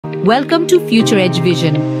Welcome to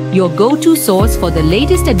futureedgevision, your go-to source for the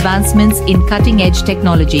latest advancements in cutting-edge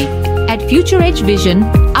technology. At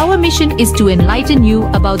futureedgevision, our mission is to enlighten you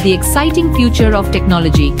about the exciting future of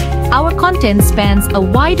technology. Our content spans a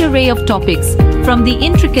wide array of topics, from the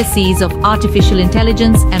intricacies of artificial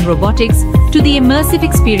intelligence and robotics to the immersive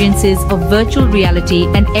experiences of virtual reality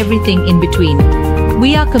and everything in between.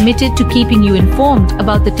 We are committed to keeping you informed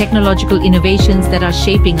about the technological innovations that are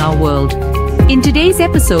shaping our world. In today's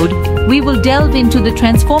episode, we will delve into the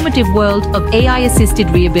transformative world of AI-assisted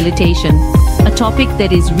rehabilitation, a topic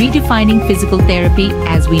that is redefining physical therapy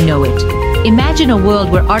as we know it. Imagine a world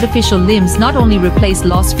where artificial limbs not only replace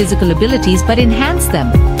lost physical abilities but enhance them.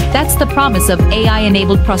 That's the promise of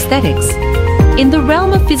AI-enabled prosthetics. In the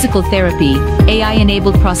realm of physical therapy,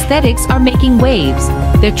 AI-enabled prosthetics are making waves.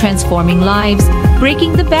 They're transforming lives,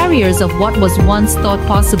 breaking the barriers of what was once thought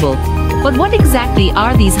possible. But what exactly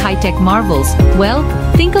are these high-tech marvels? Well,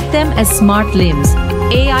 think of them as smart limbs.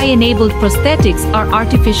 AI-enabled prosthetics are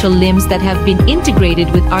artificial limbs that have been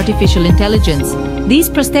integrated with artificial intelligence. These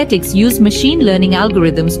prosthetics use machine learning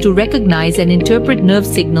algorithms to recognize and interpret nerve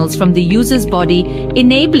signals from the user's body,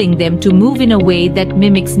 enabling them to move in a way that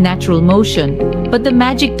mimics natural motion. But the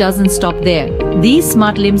magic doesn't stop there. These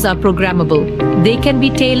smart limbs are programmable. They can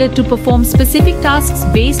be tailored to perform specific tasks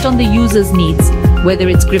based on the user's needs, whether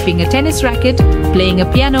it's gripping a tennis racket, playing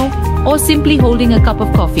a piano, or simply holding a cup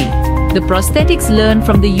of coffee. The prosthetics learn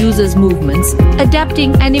from the user's movements,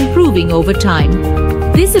 adapting and improving over time.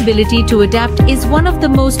 This ability to adapt is one of the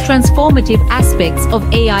most transformative aspects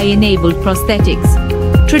of AI-enabled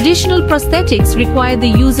prosthetics. Traditional prosthetics require the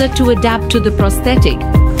user to adapt to the prosthetic,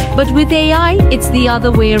 but with AI, it's the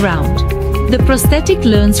other way around. The prosthetic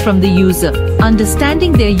learns from the user,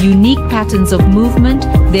 understanding their unique patterns of movement,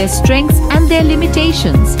 their strengths and their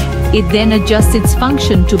limitations. It then adjusts its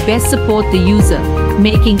function to best support the user,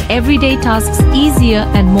 making everyday tasks easier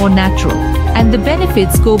and more natural. And the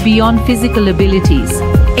benefits go beyond physical abilities.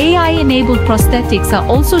 AI-enabled prosthetics are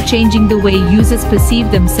also changing the way users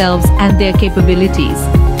perceive themselves and their capabilities.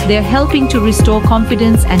 They're helping to restore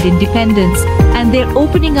confidence and independence, and they're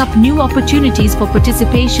opening up new opportunities for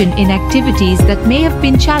participation in activities that may have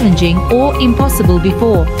been challenging or impossible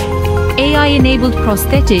before. AI-enabled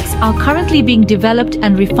prosthetics are currently being developed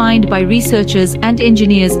and refined by researchers and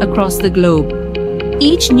engineers across the globe.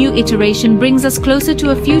 Each new iteration brings us closer to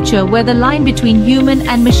a future where the line between human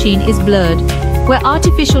and machine is blurred, where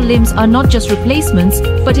artificial limbs are not just replacements,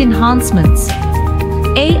 but enhancements.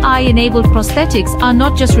 AI-enabled prosthetics are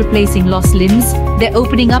not just replacing lost limbs, they're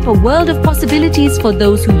opening up a world of possibilities for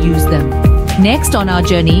those who use them. Next on our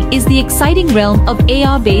journey is the exciting realm of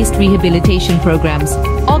AR-based rehabilitation programs.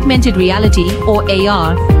 Augmented reality, or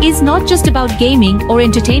AR, is not just about gaming or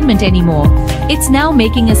entertainment anymore. It's now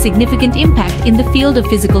making a significant impact in the field of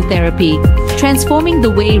physical therapy, transforming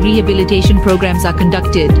the way rehabilitation programs are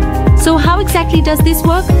conducted. So how exactly does this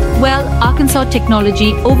work? Well, Arkansas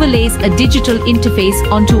Technology overlays a digital interface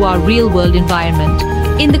onto our real-world environment.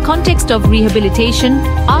 In the context of rehabilitation,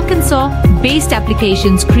 Arkansas-based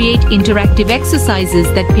applications create interactive exercises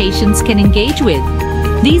that patients can engage with.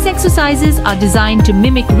 These exercises are designed to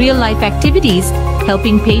mimic real-life activities,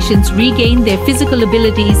 helping patients regain their physical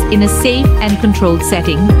abilities in a safe and controlled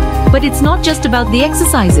setting. But it's not just about the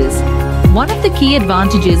exercises. One of the key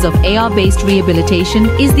advantages of AR-based rehabilitation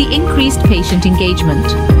is the increased patient engagement.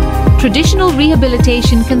 Traditional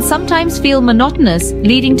rehabilitation can sometimes feel monotonous,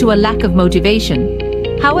 leading to a lack of motivation.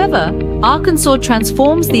 However, Arkansas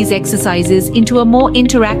transforms these exercises into a more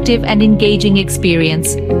interactive and engaging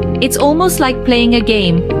experience. It's almost like playing a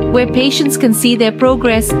game, where patients can see their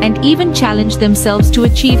progress and even challenge themselves to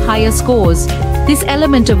achieve higher scores. This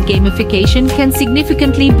element of gamification can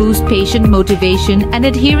significantly boost patient motivation and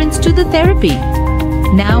adherence to the therapy.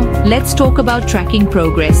 Now, let's talk about tracking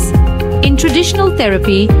progress. In traditional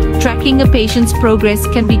therapy, tracking a patient's progress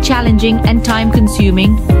can be challenging and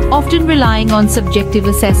time-consuming, often relying on subjective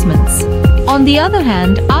assessments. On the other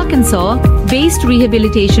hand, Arkansas-based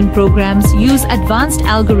rehabilitation programs use advanced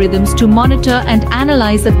algorithms to monitor and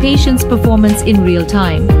analyze the patient's performance in real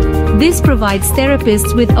time. This provides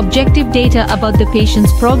therapists with objective data about the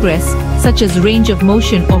patient's progress, such as range of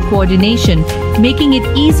motion or coordination, making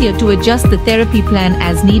it easier to adjust the therapy plan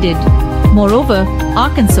as needed. Moreover,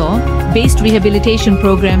 Arkansas-based rehabilitation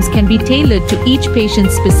programs can be tailored to each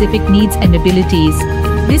patient's specific needs and abilities.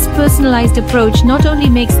 This personalized approach not only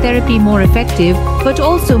makes therapy more effective, but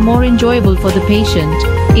also more enjoyable for the patient.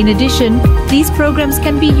 In addition, these programs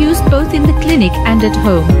can be used both in the clinic and at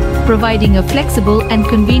home, providing a flexible and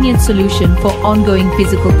convenient solution for ongoing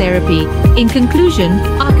physical therapy. In conclusion,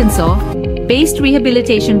 Arkansas AI-based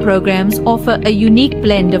rehabilitation programs offer a unique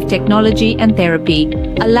blend of technology and therapy,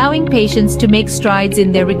 allowing patients to make strides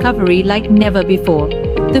in their recovery like never before.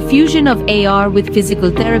 The fusion of AR with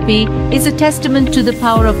physical therapy is a testament to the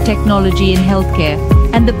power of technology in healthcare,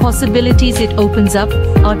 and the possibilities it opens up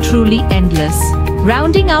are truly endless.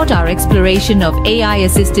 Rounding out our exploration of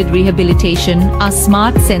AI-assisted rehabilitation are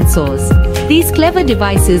smart sensors. These clever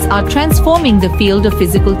devices are transforming the field of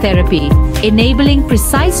physical therapy, enabling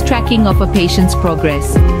precise tracking of a patient's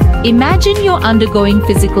progress. Imagine you're undergoing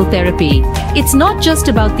physical therapy. It's not just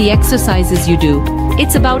about the exercises you do,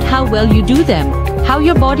 it's about how well you do them, how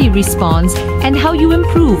your body responds, and how you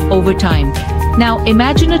improve over time. Now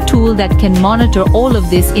imagine a tool that can monitor all of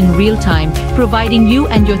this in real time, providing you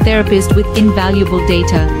and your therapist with invaluable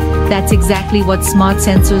data. That's exactly what smart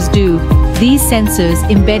sensors do. These sensors,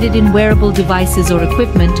 embedded in wearable devices or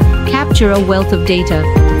equipment, capture a wealth of data.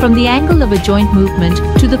 From the angle of a joint movement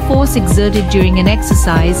to the force exerted during an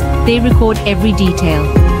exercise, they record every detail.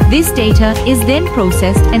 This data is then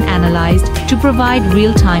processed and analyzed to provide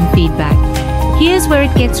real-time feedback. Here's where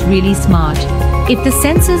it gets really smart. If the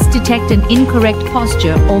sensors detect an incorrect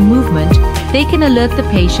posture or movement, they can alert the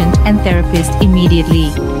patient and therapist immediately.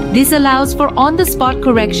 This allows for on-the-spot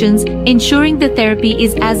corrections, ensuring the therapy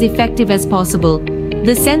is as effective as possible.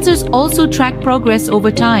 The sensors also track progress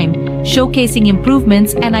over time, showcasing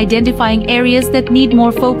improvements and identifying areas that need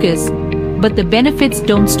more focus. But the benefits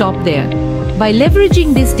don't stop there. By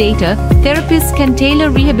leveraging this data, therapists can tailor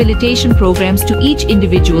rehabilitation programs to each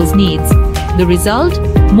individual's needs. The result?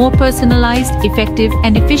 More personalized, effective,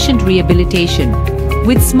 and efficient rehabilitation.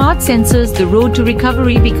 With smart sensors, the road to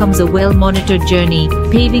recovery becomes a well-monitored journey,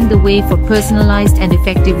 paving the way for personalized and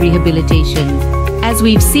effective rehabilitation. As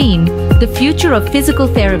we've seen, the future of physical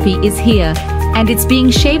therapy is here, and it's being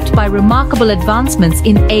shaped by remarkable advancements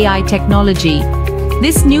in AI technology.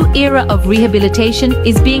 This new era of rehabilitation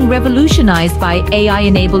is being revolutionized by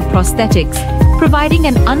AI-enabled prosthetics, providing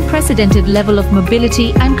an unprecedented level of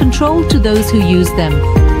mobility and control to those who use them.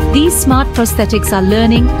 These smart prosthetics are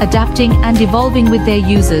learning, adapting, and evolving with their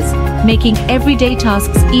users, making everyday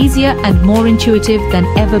tasks easier and more intuitive than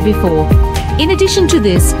ever before. In addition to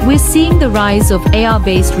this, we're seeing the rise of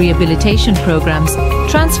AR-based rehabilitation programs,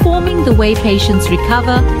 transforming the way patients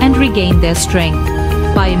recover and regain their strength.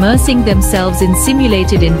 By immersing themselves in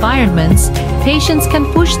simulated environments, patients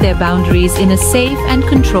can push their boundaries in a safe and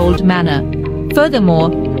controlled manner. Furthermore,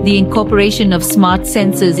 the incorporation of smart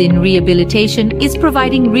sensors in rehabilitation is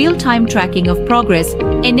providing real-time tracking of progress,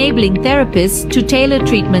 enabling therapists to tailor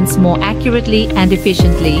treatments more accurately and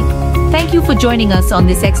efficiently. Thank you for joining us on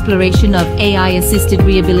this exploration of AI-assisted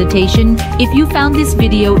rehabilitation. If you found this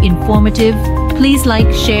video informative, please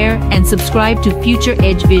like, share, and subscribe to Future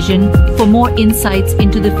Edge Vision for more insights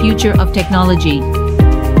into the future of technology.